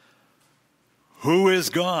Who is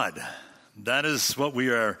God? That is what we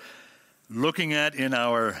are looking at in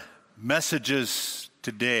our messages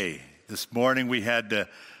today. This morning we had the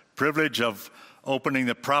privilege of opening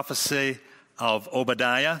the prophecy of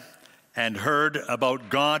Obadiah and heard about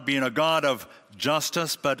God being a God of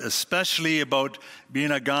justice, but especially about being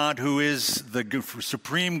a God who is the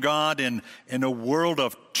supreme God in a world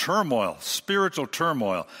of turmoil, spiritual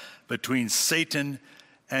turmoil between Satan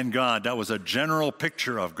and God. That was a general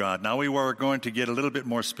picture of God. Now we were going to get a little bit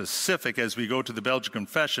more specific as we go to the Belgian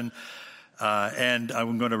Confession, and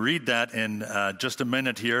I'm going to read that in just a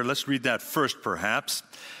minute here. Let's read that first, perhaps,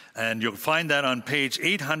 and you'll find that on page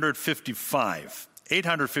 855.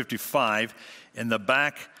 855 in the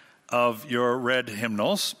back of your red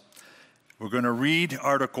hymnals. We're going to read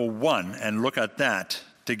Article 1 and look at that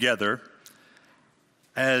together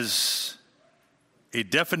as a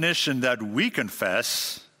definition that we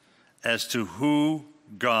confess as to who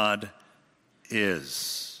God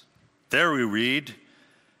is. There we read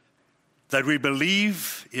that we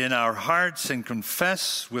believe in our hearts and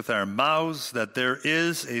confess with our mouths that there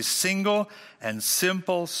is a single and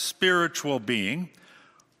simple spiritual being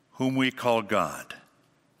whom we call God,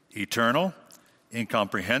 eternal,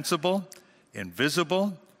 incomprehensible,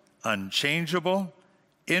 invisible, unchangeable,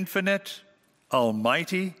 infinite,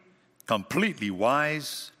 almighty, completely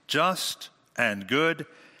wise, just, and good,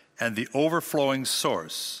 and the overflowing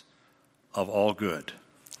source of all good.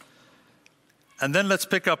 And then let's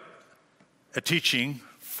pick up a teaching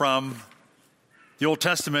from the Old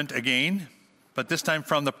Testament again, but this time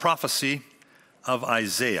from the prophecy of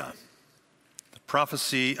Isaiah. The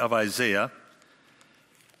prophecy of Isaiah,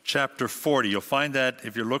 chapter 40. You'll find that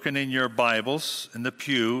if you're looking in your Bibles in the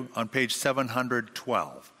pew on page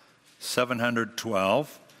 712.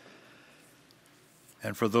 712.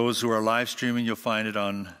 And for those who are live streaming, you'll find it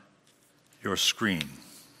on your screen.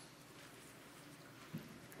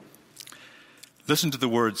 Listen to the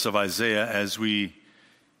words of Isaiah as we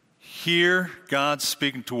hear God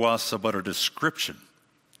speaking to us about a description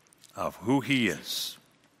of who he is.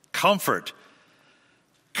 Comfort,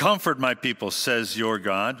 comfort my people, says your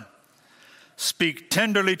God. Speak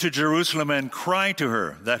tenderly to Jerusalem and cry to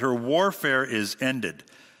her that her warfare is ended,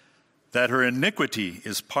 that her iniquity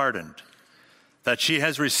is pardoned, that she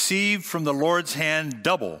has received from the Lord's hand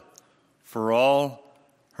double for all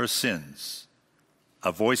her sins.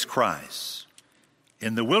 A voice cries,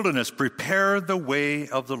 in the wilderness, prepare the way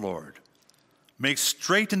of the Lord. Make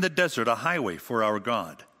straight in the desert a highway for our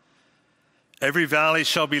God. Every valley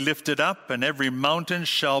shall be lifted up, and every mountain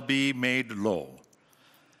shall be made low.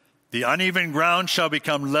 The uneven ground shall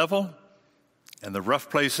become level, and the rough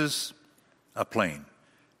places a plain.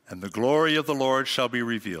 And the glory of the Lord shall be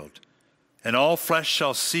revealed, and all flesh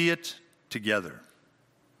shall see it together.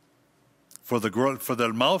 For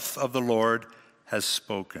the mouth of the Lord has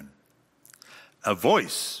spoken. A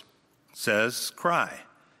voice says, cry.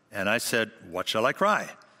 And I said, what shall I cry?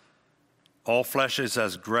 All flesh is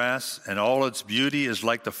as grass, and all its beauty is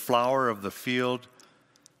like the flower of the field.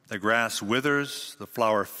 The grass withers, the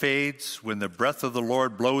flower fades. When the breath of the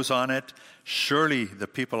Lord blows on it, surely the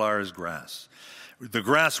people are as grass. The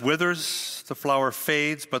grass withers, the flower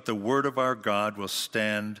fades, but the word of our God will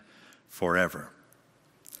stand forever.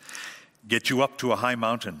 Get you up to a high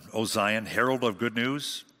mountain, O Zion, herald of good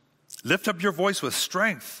news. Lift up your voice with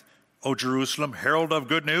strength, O Jerusalem, herald of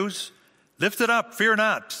good news. Lift it up, fear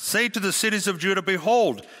not. Say to the cities of Judah,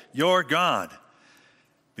 behold, your God.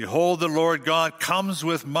 Behold, the Lord God comes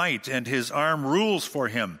with might, and his arm rules for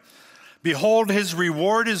him. Behold, his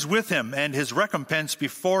reward is with him, and his recompense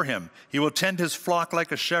before him. He will tend his flock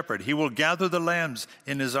like a shepherd. He will gather the lambs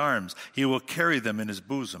in his arms. He will carry them in his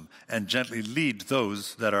bosom, and gently lead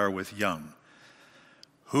those that are with young.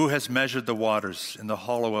 Who has measured the waters in the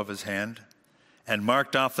hollow of his hand, and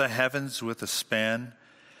marked off the heavens with a span,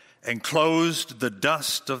 enclosed the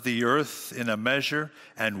dust of the earth in a measure,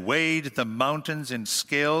 and weighed the mountains in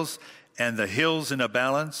scales and the hills in a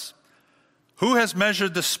balance? Who has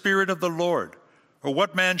measured the Spirit of the Lord? Or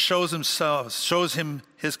what man shows him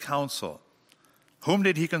his counsel? Whom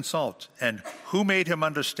did he consult? And who made him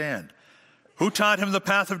understand? Who taught him the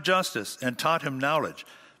path of justice, and taught him knowledge,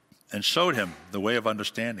 and showed him the way of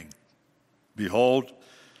understanding? Behold,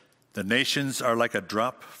 the nations are like a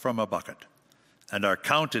drop from a bucket, and are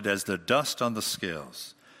counted as the dust on the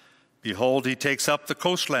scales. Behold, he takes up the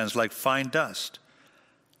coastlands like fine dust.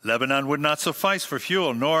 Lebanon would not suffice for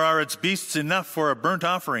fuel, nor are its beasts enough for a burnt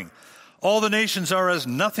offering. All the nations are as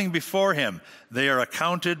nothing before him. They are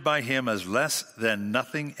accounted by him as less than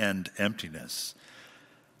nothing and emptiness.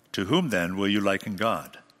 To whom then will you liken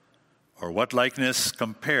God? Or what likeness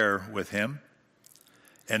compare with him?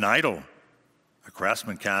 An idol A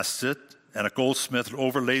craftsman casts it, and a goldsmith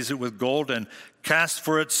overlays it with gold and casts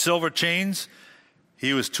for it silver chains. He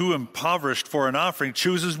who is too impoverished for an offering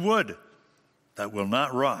chooses wood that will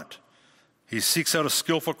not rot. He seeks out a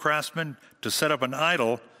skillful craftsman to set up an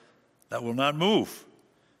idol that will not move.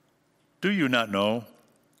 Do you not know?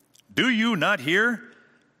 Do you not hear?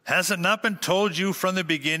 Has it not been told you from the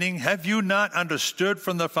beginning? Have you not understood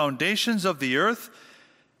from the foundations of the earth?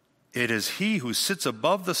 It is he who sits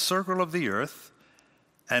above the circle of the earth,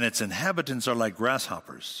 and its inhabitants are like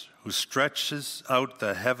grasshoppers, who stretches out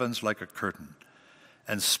the heavens like a curtain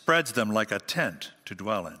and spreads them like a tent to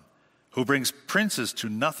dwell in, who brings princes to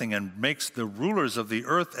nothing and makes the rulers of the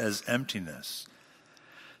earth as emptiness.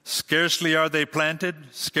 Scarcely are they planted,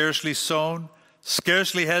 scarcely sown,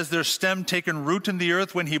 scarcely has their stem taken root in the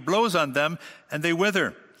earth when he blows on them, and they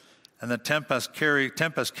wither, and the tempest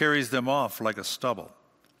carries them off like a stubble.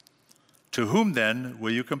 To whom then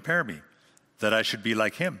will you compare me, that I should be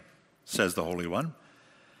like him, says the Holy One?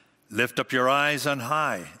 Lift up your eyes on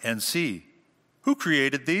high and see. Who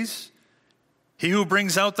created these? He who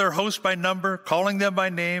brings out their host by number, calling them by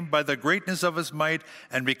name, by the greatness of his might,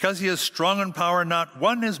 and because he is strong in power, not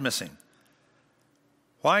one is missing.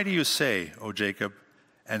 Why do you say, O Jacob,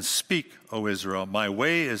 and speak, O Israel, my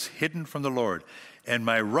way is hidden from the Lord, and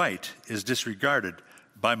my right is disregarded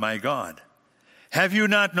by my God? Have you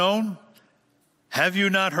not known? Have you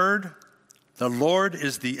not heard? The Lord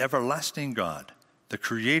is the everlasting God, the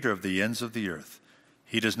creator of the ends of the earth.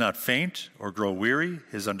 He does not faint or grow weary.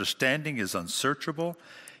 His understanding is unsearchable.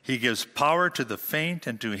 He gives power to the faint,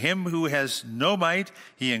 and to him who has no might,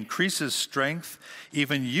 he increases strength.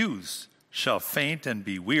 Even youths shall faint and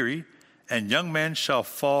be weary, and young men shall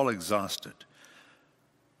fall exhausted.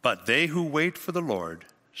 But they who wait for the Lord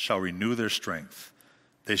shall renew their strength.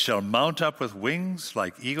 They shall mount up with wings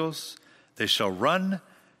like eagles. They shall run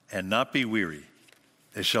and not be weary.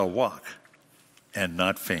 They shall walk and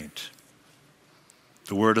not faint.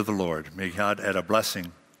 The word of the Lord. May God add a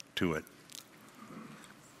blessing to it.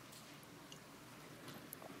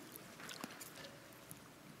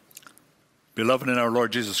 Beloved in our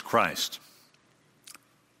Lord Jesus Christ,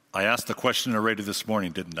 I asked the question already this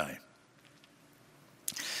morning, didn't I?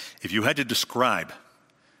 If you had to describe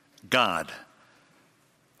God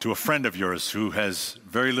to a friend of yours who has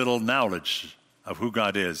very little knowledge of who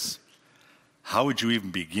God is, how would you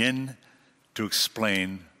even begin to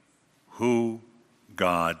explain who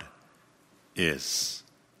God is?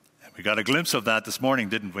 And we got a glimpse of that this morning,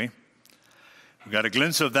 didn't we? We got a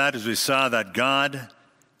glimpse of that as we saw that God,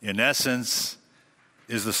 in essence,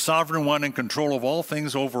 is the sovereign one in control of all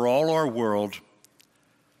things over all our world.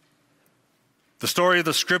 The story of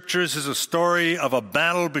the Scriptures is a story of a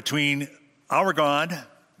battle between our God,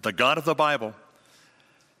 the God of the Bible,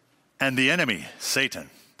 and the enemy, Satan,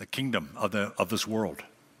 the kingdom of this world.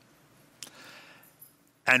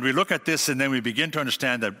 And we look at this and then we begin to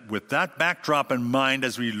understand that with that backdrop in mind,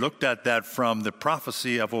 as we looked at that from the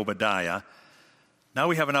prophecy of Obadiah, now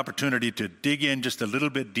we have an opportunity to dig in just a little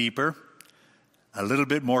bit deeper, a little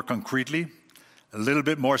bit more concretely, a little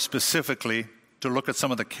bit more specifically to look at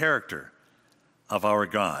some of the character of our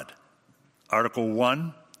God. Article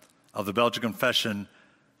 1 of the Belgian Confession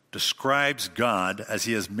describes God as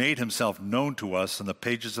he has made himself known to us in the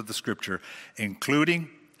pages of the Scripture, including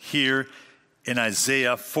here in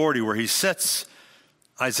Isaiah 40, where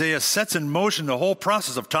Isaiah sets in motion the whole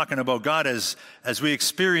process of talking about God as we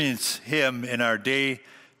experience him in our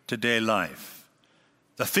day-to-day life.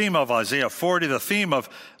 The theme of Isaiah 40, the theme of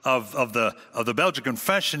the Belgian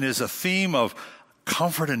Confession is a theme of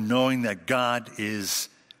comfort in knowing that God is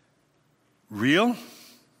real,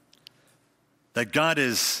 that God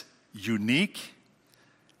is unique,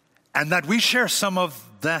 and that we share some of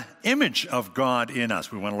the image of God in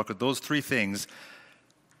us. We want to look at those three things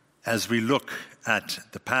as we look at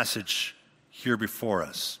the passage here before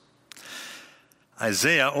us.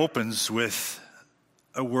 Isaiah opens with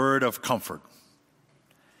a word of comfort.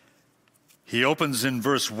 He opens in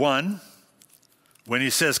verse 1 when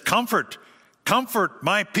he says, "Comfort, comfort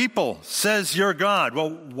my people, says your God."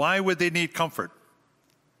 Well, why would they need comfort?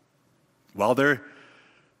 Well, they're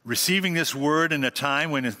receiving this word in a time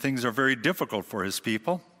when things are very difficult for his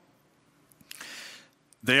people.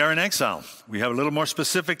 They are in exile. We have a little more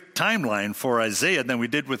specific timeline for Isaiah than we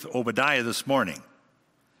did with Obadiah this morning.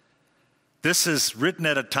 This is written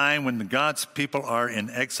at a time when God's people are in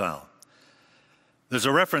exile. There's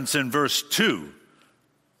a reference in verse 2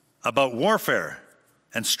 about warfare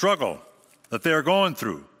and struggle that they are going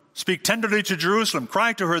through. "Speak tenderly to Jerusalem,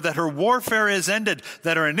 cry to her that her warfare is ended,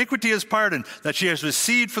 that her iniquity is pardoned, that she has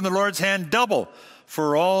received from the Lord's hand double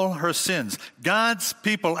for all her sins." God's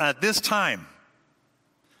people at this time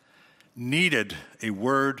needed a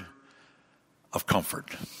word of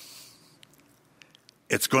comfort.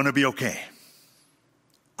 It's going to be okay.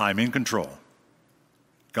 I'm in control.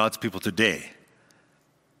 God's people today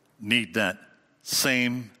need that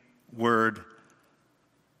same word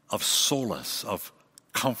of solace, of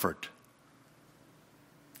comfort.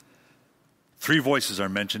 3 voices are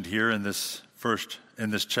mentioned here in this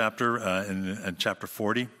chapter, in chapter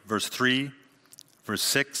 40, verse 3, verse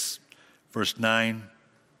 6, verse 9.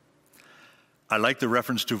 I like the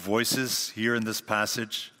reference to voices here in this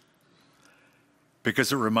passage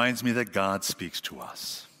because it reminds me that God speaks to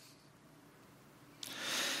us.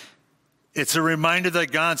 It's a reminder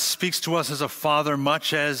that God speaks to us as a father,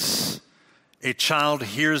 much as a child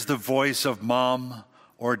hears the voice of mom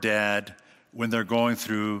or dad when they're going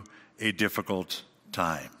through a difficult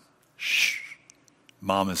time. Shh,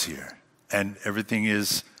 mom is here, and everything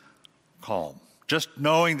is calm. Just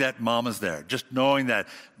knowing that mom is there, just knowing that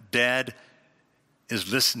dad is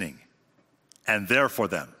listening and there for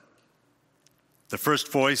them. The first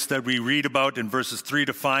voice that we read about in verses 3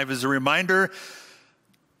 to 5 is a reminder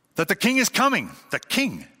that the king is coming. The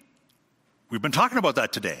king, we've been talking about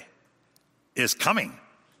that today, is coming.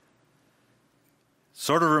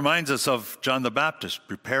 Sort of reminds us of John the Baptist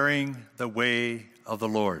preparing the way of the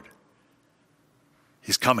Lord.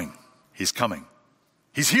 He's coming. He's coming.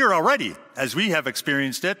 He's here already, as we have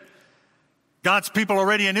experienced it. God's people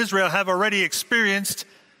already in Israel have already experienced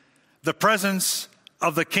the presence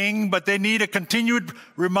of the king, but they need a continued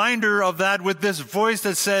reminder of that with this voice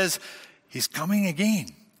that says, he's coming again.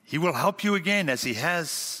 He will help you again as he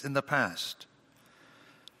has in the past.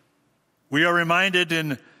 We are reminded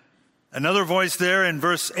in another voice there in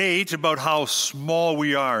verse 8 about how small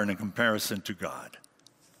we are in comparison to God.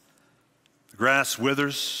 The grass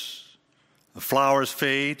withers, the flowers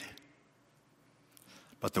fade,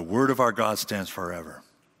 but the word of our God stands forever.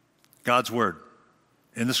 God's word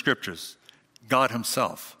in the scriptures, God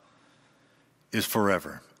himself is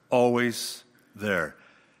forever, always there.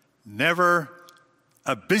 Never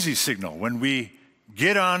a busy signal when we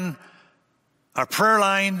get on our prayer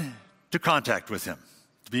line to contact with him,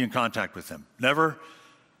 to be in contact with him. Never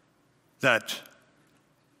that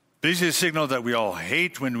busy signal that we all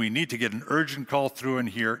hate when we need to get an urgent call through and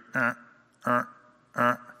hear,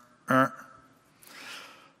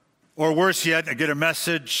 Or worse yet, I get a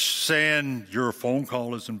message saying, your phone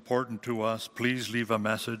call is important to us. Please leave a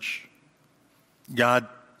message. God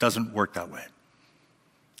doesn't work that way.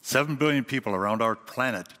 7 billion people around our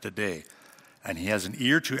planet today, and he has an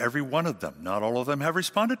ear to every one of them. Not all of them have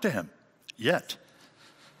responded to him yet.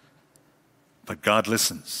 But God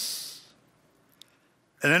listens.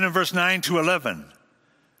 And then in verse 9 to 11,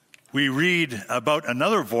 we read about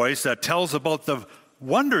another voice that tells about the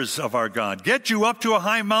wonders of our God. Get you up to a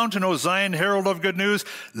high mountain, O Zion, herald of good news.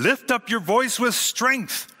 Lift up your voice with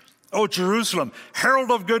strength, O Jerusalem, herald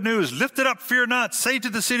of good news. Lift it up, fear not. Say to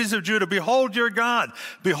the cities of Judah, behold your God.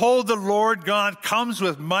 Behold, the Lord God comes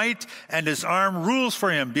with might, and his arm rules for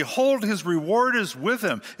him. Behold, his reward is with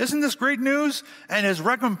him. Isn't this great news? And his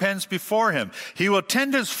recompense before him. He will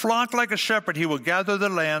tend his flock like a shepherd. He will gather the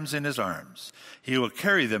lambs in his arms. He will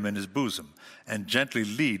carry them in his bosom and gently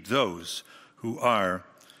lead those who are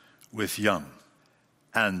with young.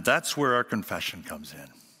 And that's where our confession comes in.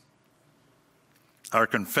 Our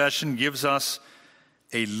confession gives us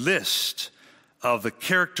a list of the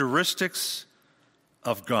characteristics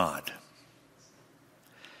of God.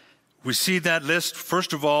 We see that list,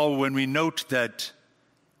 first of all, when we note that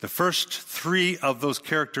the first 3 of those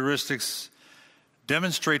characteristics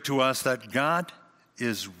demonstrate to us that God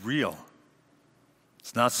is real.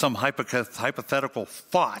 It's not some hypothetical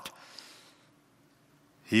thought.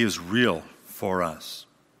 He is real for us.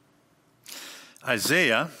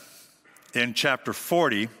 Isaiah, in chapter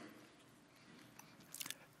 40,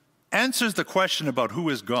 answers the question about who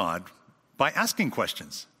is God by asking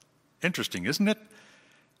questions. Interesting, isn't it?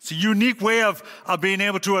 It's a unique way of being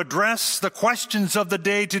able to address the questions of the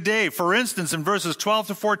day to day. For instance, in verses 12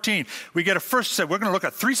 to 14, we get a first set. We're going to look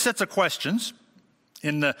at 3 sets of questions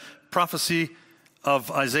in the prophecy of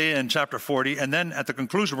Isaiah in chapter 40. And then at the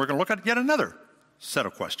conclusion, we're going to look at yet another set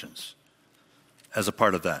of questions as a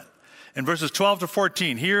part of that. In verses 12 to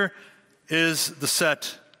 14, here is the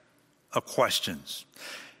set of questions.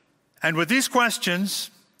 And with these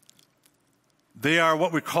questions, they are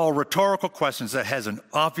what we call rhetorical questions that has an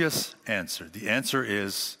obvious answer. The answer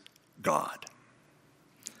is God.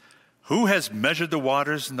 Who has measured the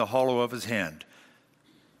waters in the hollow of his hand?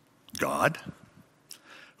 God.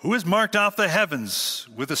 Who has marked off the heavens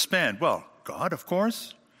with a span? Well, God, of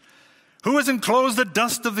course. Who has enclosed the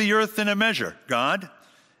dust of the earth in a measure? God.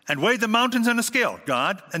 and weighed the mountains in a scale?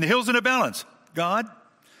 God. And the hills in a balance? God.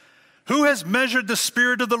 Who has measured the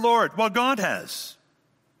Spirit of the Lord? Well, God has.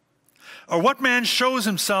 Or what man shows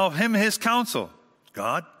him his counsel?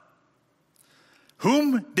 God.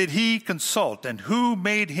 Whom did he consult, and who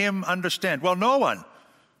made him understand? Well, no one,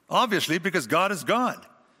 obviously, because God is God.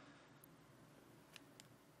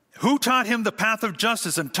 Who taught him the path of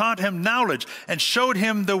justice and taught him knowledge and showed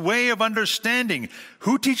him the way of understanding?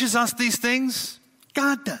 Who teaches us these things?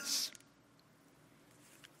 God does.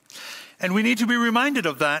 And we need to be reminded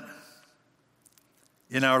of that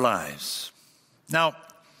in our lives. Now,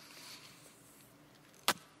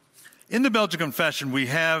 in the Belgian Confession, we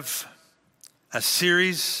have a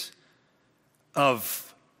series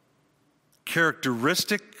of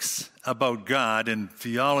characteristics about God. In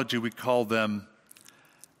theology, we call them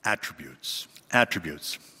attributes.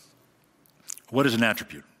 Attributes. What is an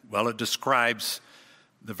attribute? Well, it describes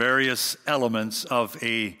the various elements of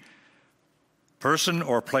a person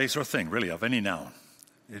or place or thing, really, of any noun.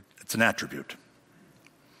 It's an attribute.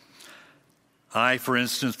 I, for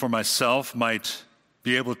instance, for myself, might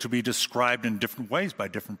be able to be described in different ways by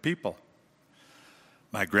different people.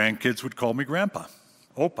 My grandkids would call me Grandpa,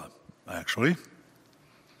 Opa, actually.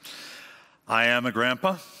 I am a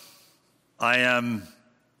grandpa. I am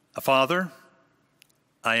a father.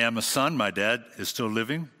 I am a son. My dad is still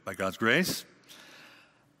living, by God's grace.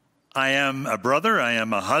 I am a brother. I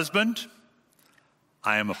am a husband.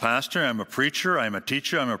 I am a pastor. I am a preacher. I am a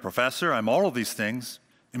teacher. I am a professor. I am all of these things.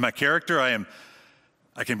 In my character,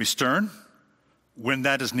 I can be stern when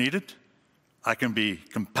that is needed. I can be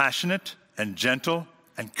compassionate and gentle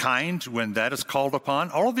and kind when that is called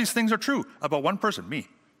upon. All of these things are true about one person, me.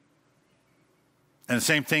 And the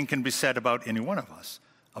same thing can be said about any one of us,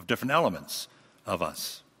 of different elements of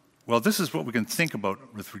us. Well, this is what we can think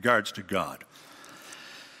about with regards to God.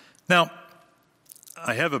 Now,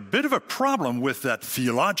 I have a bit of a problem with that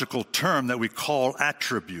theological term that we call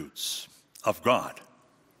attributes of God,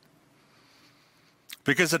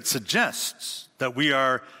 because it suggests that we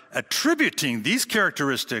are attributing these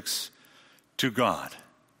characteristics to God,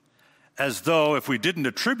 as though if we didn't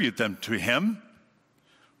attribute them to him,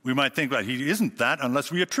 we might think, well, he isn't that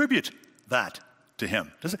unless we attribute that to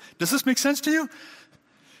him. Does this make sense to you?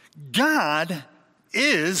 God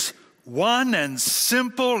is one and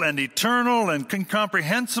simple and eternal and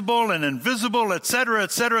incomprehensible and invisible, etc.,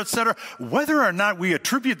 etc., etc. Whether or not we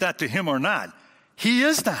attribute that to him or not, he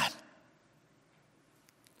is that.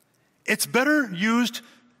 It's better used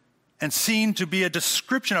and seen to be a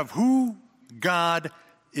description of who God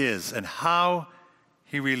is and how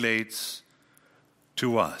he relates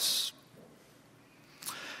to us.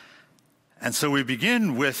 And so we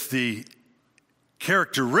begin with the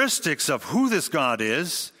characteristics of who this God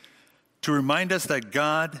is to remind us that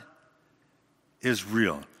God is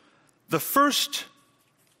real. The first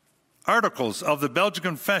articles of the Belgian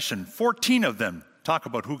Confession, 14 of them, talk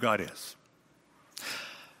about who God is.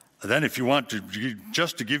 Then if you want to,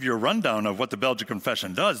 just to give you a rundown of what the Belgian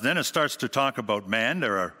Confession does, then it starts to talk about man.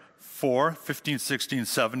 There are 4, 15, 16,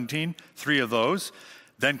 17, 3 of those.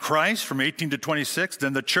 Then Christ from 18 to 26.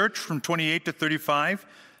 Then the church from 28 to 35.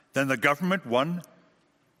 Then the government, 1,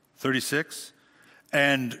 36.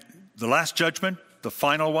 And the last judgment, the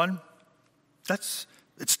final one.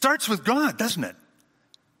 It starts with God, doesn't it?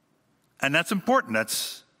 And that's important.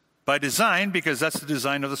 That's by design, because that's the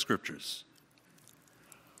design of the Scriptures.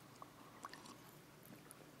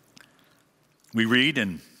 We read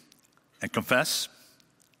and confess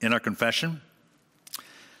in our confession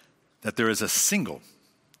that there is a single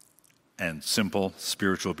and simple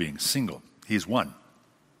spiritual being. Single. He's one.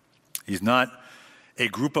 He's not a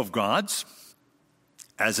group of gods,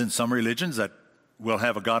 as in some religions that will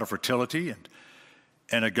have a god of fertility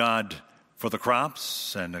and a god for the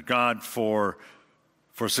crops and a god for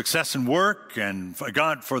success in work and a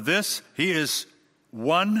god for this. He is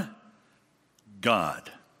one God.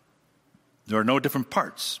 There are no different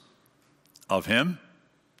parts of him.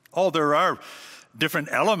 There are different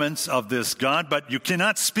elements of this God, but you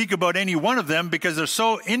cannot speak about any one of them because they're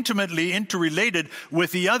so intimately interrelated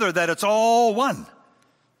with the other that it's all one.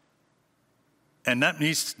 And that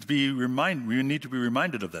needs to be we need to be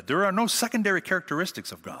reminded of that. There are no secondary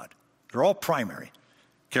characteristics of God. They're all primary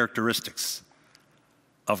characteristics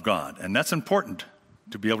of God. And that's important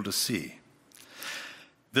to be able to see.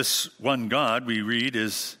 This one God we read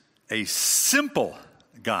is a simple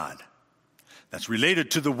God. That's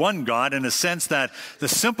related to the one God in a sense that the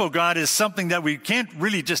simple God is something that we can't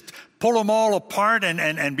really just pull them all apart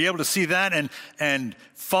and be able to see that and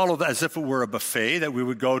follow that as if it were a buffet that we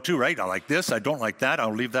would go to, right? I like this, I don't like that,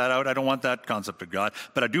 I'll leave that out, I don't want that concept of God,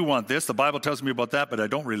 but I do want this. The Bible tells me about that, but I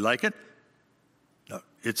don't really like it. No,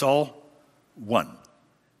 it's all one.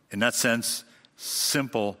 In that sense,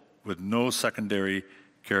 simple with no secondary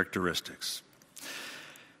characteristics.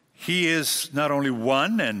 He is not only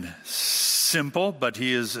one and simple, but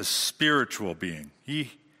he is a spiritual being.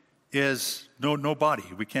 He is no body.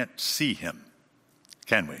 We can't see him,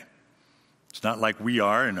 can we? It's not like we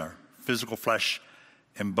are in our physical flesh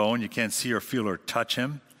and bone. You can't see or feel or touch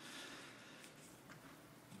him.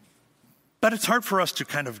 But it's hard for us to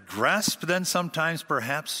kind of grasp then sometimes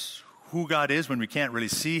perhaps who God is when we can't really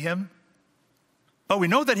see him. But we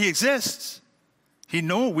know that he exists. We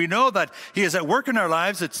know that he is at work in our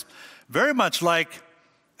lives. It's very much like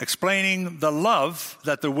explaining the love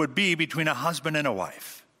that there would be between a husband and a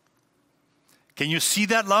wife. Can you see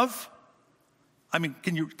that love? I mean,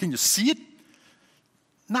 can you see it?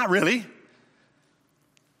 Not really.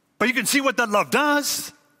 But you can see what that love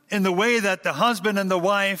does in the way that the husband and the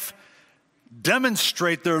wife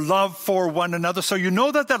demonstrate their love for one another. So you know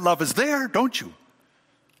that that love is there, don't you?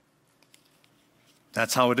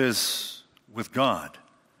 That's how it is with God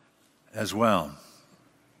as well.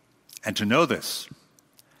 And to know this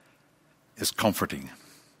is comforting.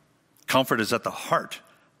 Comfort is at the heart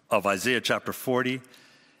of Isaiah chapter 40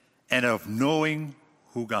 and of knowing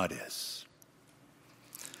who God is.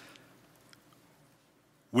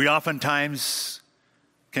 We oftentimes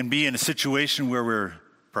can be in a situation where we're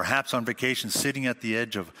perhaps on vacation sitting at the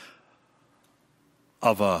edge of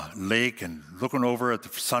a lake and looking over at the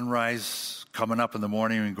sunrise coming up in the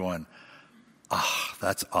morning and going,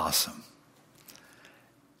 that's awesome.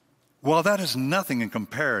 Well, that is nothing in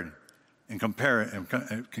comparison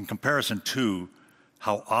to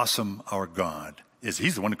how awesome our God is.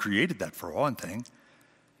 He's the one who created that, for one thing.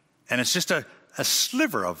 And it's just a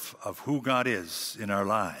sliver of who God is in our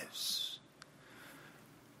lives.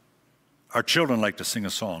 Our children like to sing a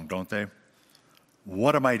song, don't they?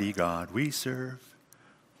 What a mighty God we serve.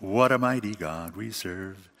 What a mighty God we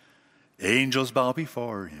serve. Angels bow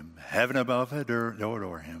before him. Heaven above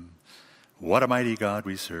adore him. What a mighty God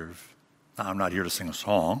we serve. Now, I'm not here to sing a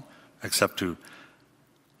song, except to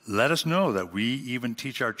let us know that we even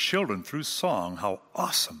teach our children through song how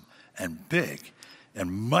awesome and big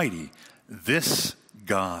and mighty this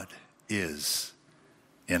God is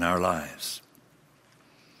in our lives.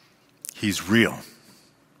 He's real.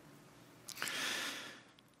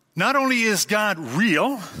 Not only is God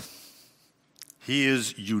real, he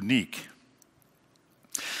is unique.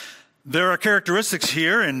 There are characteristics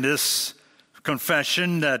here in this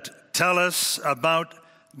confession that tell us about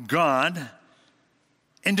God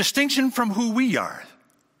in distinction from who we are.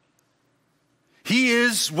 He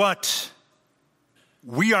is what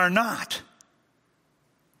we are not.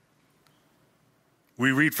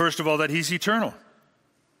 We read, first of all, that he's eternal.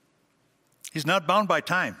 He's not bound by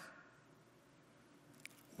time.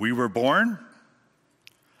 We were born.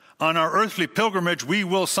 On our earthly pilgrimage, we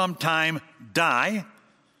will sometime die.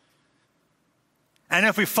 And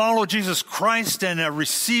if we follow Jesus Christ and are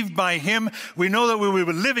received by him, we know that we will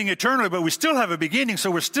be living eternally, but we still have a beginning, so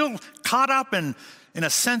we're still caught up in a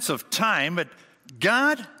sense of time. But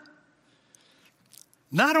God,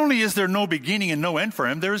 not only is there no beginning and no end for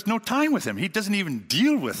him, there is no time with him. He doesn't even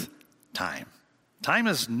deal with time. Time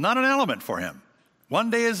is not an element for him. One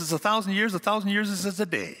day is as 1,000 years, 1,000 years is as a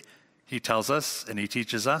day. He tells us and he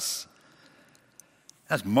teaches us.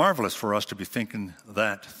 That's marvelous for us to be thinking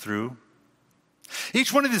that through.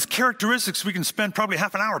 Each one of these characteristics, we can spend probably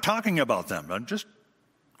half an hour talking about them. I'm just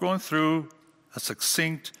going through a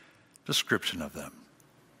succinct description of them.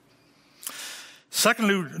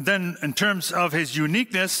 Secondly, then, in terms of his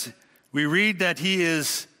uniqueness, we read that he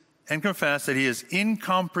is, and confess that he is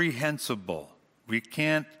incomprehensible. We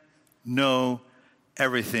can't know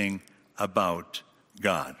everything about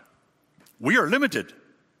God. We are limited.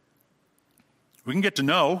 We can get to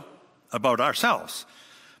know about ourselves.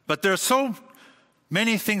 But there are so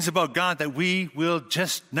many things about God that we will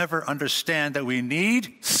just never understand, that we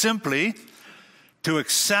need simply to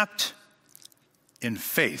accept in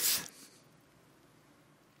faith.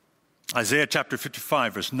 Isaiah chapter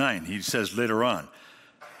 55, verse 9, he says later on,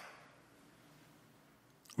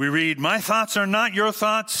 we read, my thoughts are not your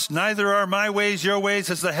thoughts, neither are my ways your ways.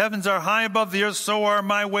 As the heavens are high above the earth, so are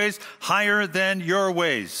my ways higher than your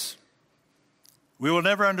ways. We will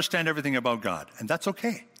never understand everything about God, and that's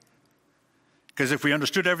okay. Because if we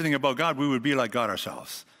understood everything about God, we would be like God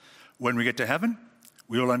ourselves. When we get to heaven,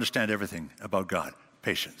 we will understand everything about God.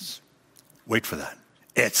 Patience. Wait for that.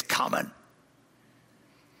 It's coming.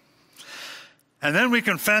 And then we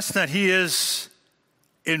confess that he is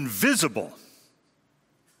invisible.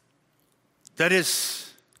 That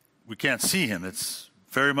is, we can't see him. It's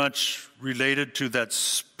very much related to that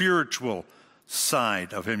spiritual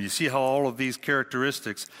side of him. You see how all of these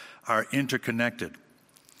characteristics are interconnected.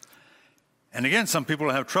 And again, some people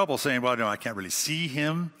have trouble saying, well, no, I can't really see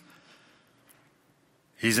him.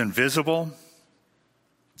 He's invisible.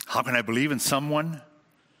 How can I believe in someone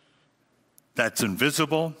that's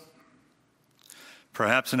invisible?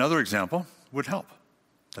 Perhaps another example would help.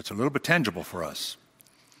 That's a little bit tangible for us.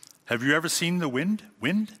 Have you ever seen the wind?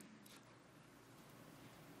 Wind?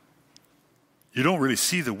 You don't really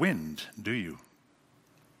see the wind, do you?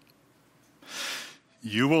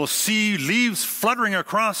 You will see leaves fluttering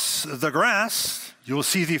across the grass. You will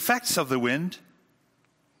see the effects of the wind.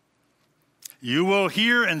 You will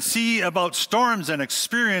hear and see about storms and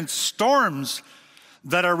experience storms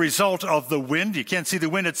that are a result of the wind. You can't see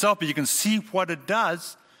the wind itself, but you can see what it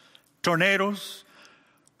does. Tornadoes,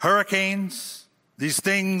 hurricanes, these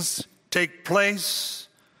things take place.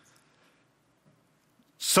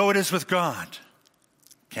 So it is with God.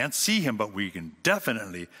 Can't see him, but we can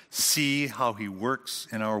definitely see how he works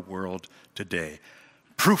in our world today.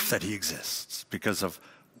 Proof that he exists because of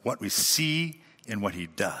what we see in what he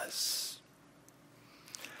does.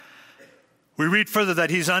 We read further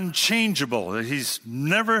that he's unchangeable, that he's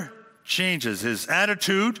never changes. His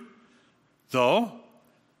attitude, though,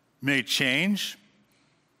 may change.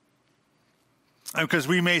 Because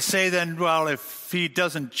we may say then, well, if he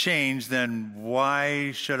doesn't change, then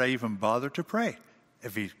why should I even bother to pray?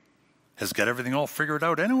 If he has got everything all figured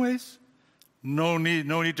out anyways, no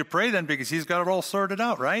need to pray then because he's got it all sorted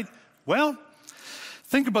out, right? Well,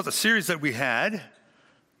 think about the series that we had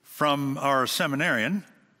from our seminarian,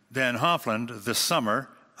 Dan Hoffland, this summer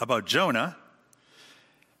about Jonah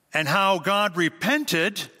and how God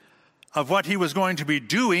repented of what he was going to be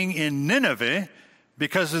doing in Nineveh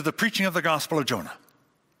because of the preaching of the gospel of Jonah.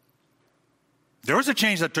 There was a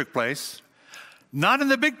change that took place, not in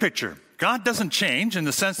the big picture. God doesn't change in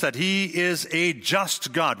the sense that he is a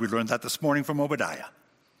just God. We learned that this morning from Obadiah.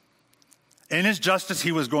 In his justice,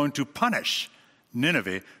 he was going to punish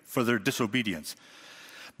Nineveh for their disobedience.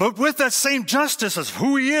 But with that same justice as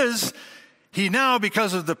who he is, he now,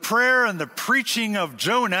 because of the prayer and the preaching of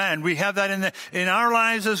Jonah, and we have that in our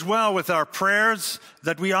lives as well with our prayers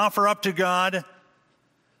that we offer up to God,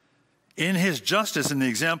 in his justice, in the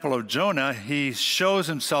example of Jonah, he shows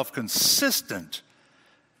himself consistent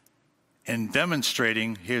in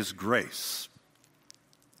demonstrating his grace,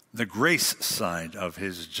 the grace side of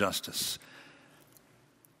his justice.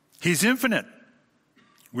 He's infinite,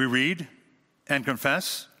 we read and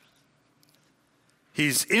confess.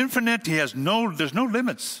 He's infinite. There's no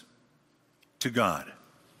limits to God.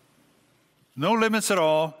 No limits at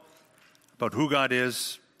all about who God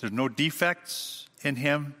is. There's no defects in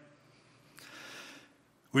him.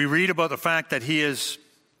 We read about the fact that he is,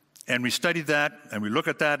 and we study that, and we look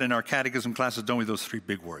at that in our catechism classes, don't we? Those three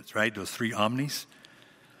big words, right? Those three omnis.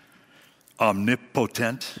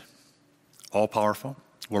 Omnipotent, all-powerful.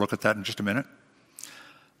 We'll look at that in just a minute.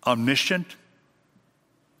 Omniscient.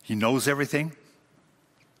 He knows everything.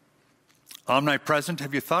 Omnipresent.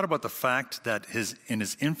 Have you thought about the fact that in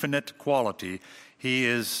his infinite quality, he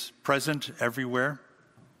is present everywhere?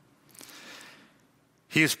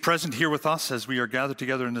 He is present here with us as we are gathered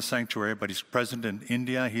together in the sanctuary, but he's present in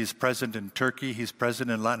India, he's present in Turkey, he's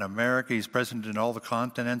present in Latin America, he's present in all the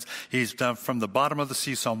continents. He's down from the bottom of the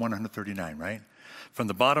sea, Psalm 139, right? From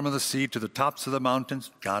the bottom of the sea to the tops of the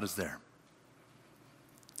mountains, God is there.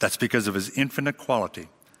 That's because of his infinite quality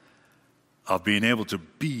of being able to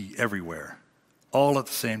be everywhere, all at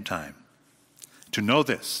the same time. To know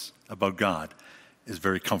this about God is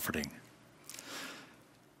very comforting.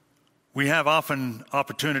 We have often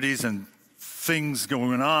opportunities and things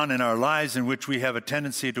going on in our lives in which we have a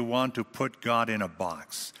tendency to want to put God in a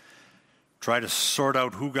box. Try to sort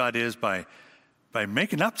out who God is by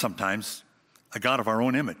making up sometimes a God of our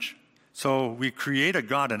own image. So we create a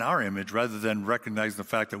God in our image rather than recognizing the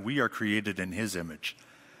fact that we are created in his image.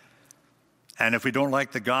 And if we don't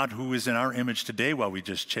like the God who is in our image today, well, we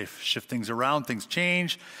just shift things around, things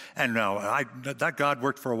change. And now that God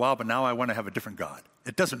worked for a while, but now I want to have a different God.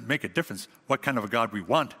 It doesn't make a difference what kind of a God we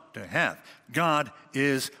want to have. God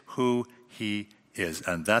is who he is,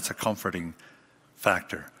 and that's a comforting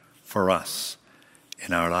factor for us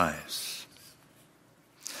in our lives.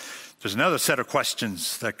 There's another set of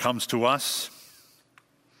questions that comes to us,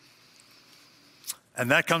 and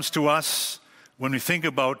that comes to us when we think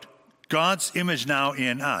about God's image now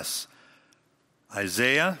in us.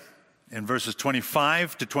 Isaiah, in verses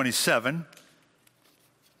 25 to 27,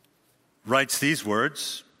 writes these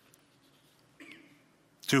words,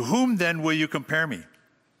 "To whom then will you compare me,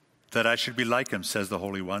 that I should be like him, says the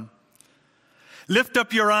Holy One? Lift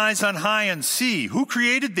up your eyes on high and see, who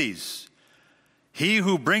created these? He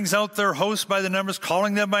who brings out their hosts by the numbers,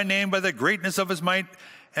 calling them by name, by the greatness of his might,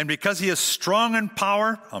 and because he is strong in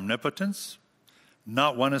power," omnipotence,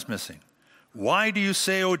 "not one is missing. Why do you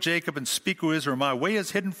say, O Jacob, and speak, O Israel, my way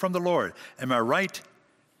is hidden from the Lord, and my right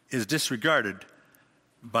is disregarded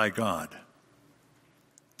by God?"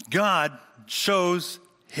 God shows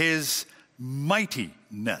his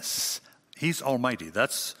mightiness. He's almighty.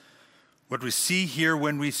 That's what we see here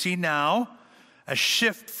when we see now a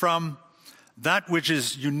shift from that which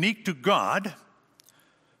is unique to God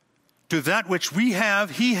to that which we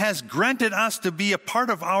have. He has granted us to be a part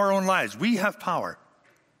of our own lives. We have power.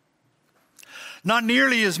 Not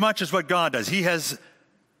nearly as much as what God does. He has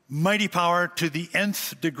mighty power to the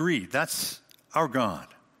nth degree. That's our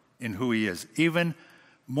God in who he is. Even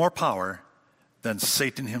more power than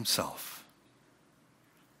Satan himself.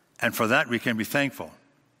 And for that we can be thankful.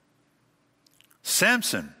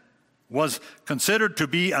 Samson was considered to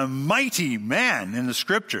be a mighty man in the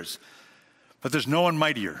Scriptures, but there's no one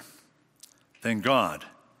mightier than God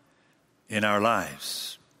in our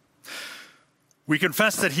lives. We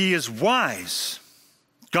confess that he is wise.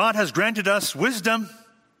 God has granted us wisdom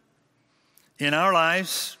in our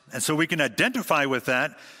lives, and so we can identify with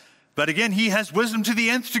that. But again, he has wisdom to the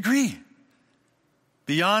nth degree,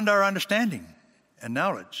 beyond our understanding and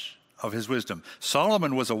knowledge of his wisdom.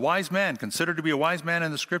 Solomon was a wise man, considered to be a wise man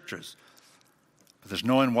in the Scriptures. But there's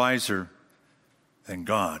no one wiser than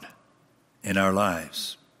God in our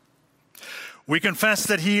lives. We confess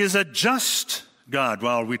that he is a just God.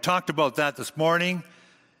 Well, we talked about that this morning,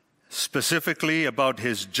 specifically about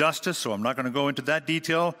his justice, so I'm not going to go into that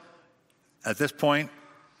detail at this point,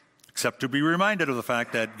 except to be reminded of the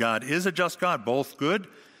fact that God is a just God, both good,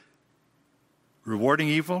 rewarding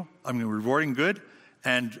good,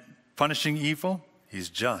 and punishing evil. He's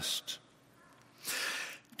just.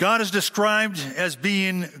 God is described as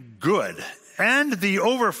being good and the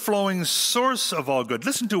overflowing source of all good.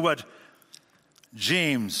 Listen to what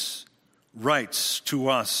James writes to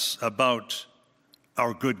us about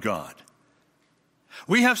our good God.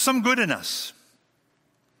 We have some good in us.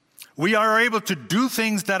 We are able to do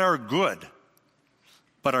things that are good,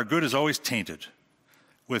 but our good is always tainted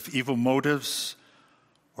with evil motives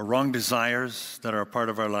or wrong desires that are a part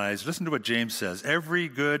of our lives. Listen to what James says. "Every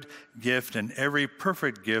good gift and every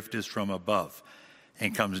perfect gift is from above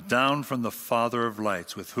and comes down from the Father of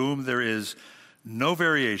lights, with whom there is no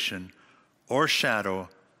variation or shadow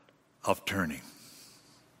of turning."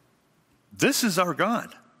 This is our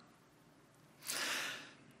God.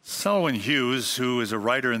 Selwyn Hughes, who is a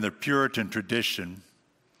writer in the Puritan tradition,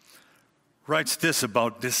 writes this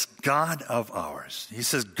about this God of ours. He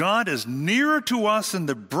says, "God is nearer to us in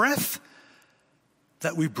the breath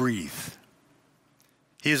that we breathe.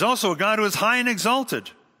 He is also a God who is high and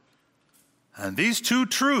exalted. And these two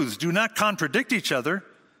truths do not contradict each other.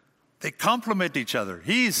 They complement each other.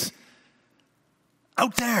 He's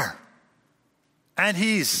out there, and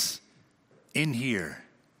he's in here."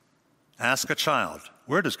 Ask a child,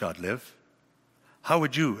 where does God live? How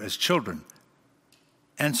would you, as children,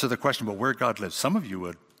 answer the question about where God lives? Some of you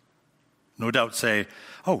would no doubt say,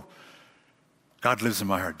 "Oh, God lives in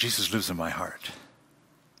my heart. Jesus lives in my heart."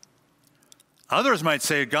 Others might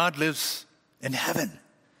say, "God lives in heaven.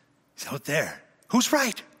 He's out there." Who's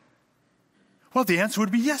right? Well, the answer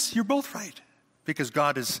would be yes, you're both right. Because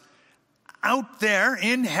God is out there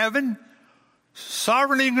in heaven,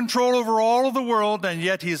 sovereignly in control over all of the world, and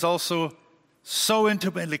yet he is also so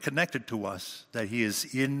intimately connected to us that he is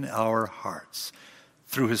in our hearts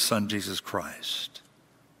through his Son, Jesus Christ.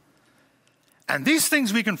 And these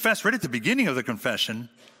things we confess right at the beginning of the confession,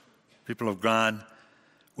 people of God,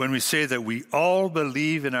 when we say that we all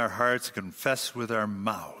believe in our hearts, confess with our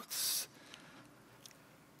mouths.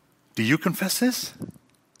 Do you confess this?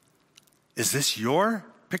 Is this your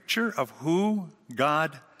picture of who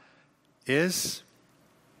God is?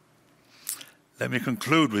 Let me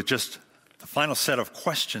conclude with just the final set of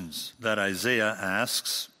questions that Isaiah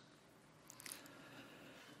asks.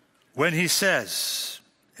 When he says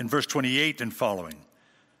in verse 28 and following,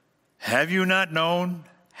 "Have you not known?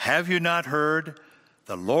 Have you not heard?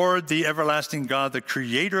 The Lord, the everlasting God, the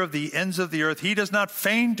creator of the ends of the earth, he does not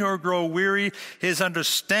faint or grow weary. His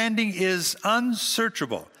understanding is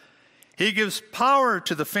unsearchable. He gives power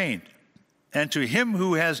to the faint, and to him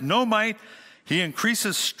who has no might, he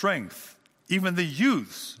increases strength. Even the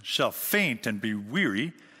youths shall faint and be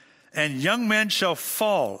weary, and young men shall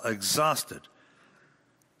fall exhausted.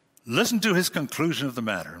 Listen to his conclusion of the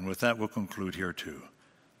matter, and with that we'll conclude here too.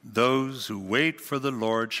 Those who wait for the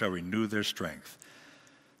Lord shall renew their strength.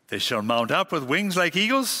 They shall mount up with wings like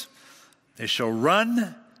eagles. They shall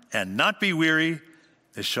run and not be weary.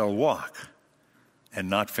 They shall walk and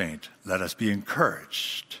not faint. Let us be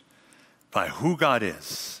encouraged by who God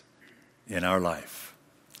is in our life.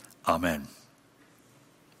 Amen.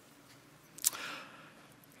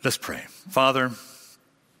 Let's pray. Father,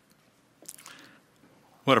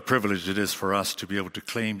 what a privilege it is for us to be able to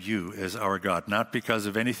claim you as our God, not because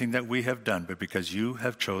of anything that we have done, but because you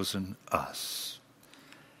have chosen us.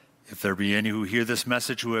 If there be any who hear this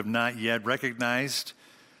message who have not yet recognized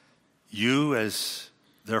you as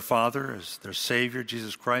their Father, as their Savior,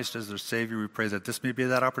 Jesus Christ as their Savior, we pray that this may be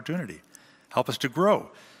that opportunity. Help us to grow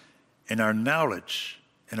in our knowledge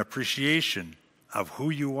and appreciation of who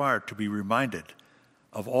you are, to be reminded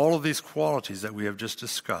of all of these qualities that we have just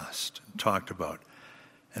discussed and talked about,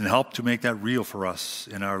 and help to make that real for us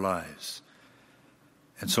in our lives.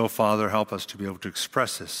 And so, Father, help us to be able to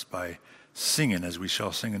express this by singing, as we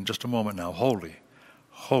shall sing in just a moment now, Holy,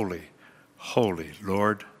 holy, holy,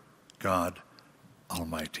 Lord God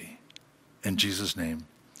Almighty. In Jesus' name,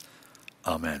 amen.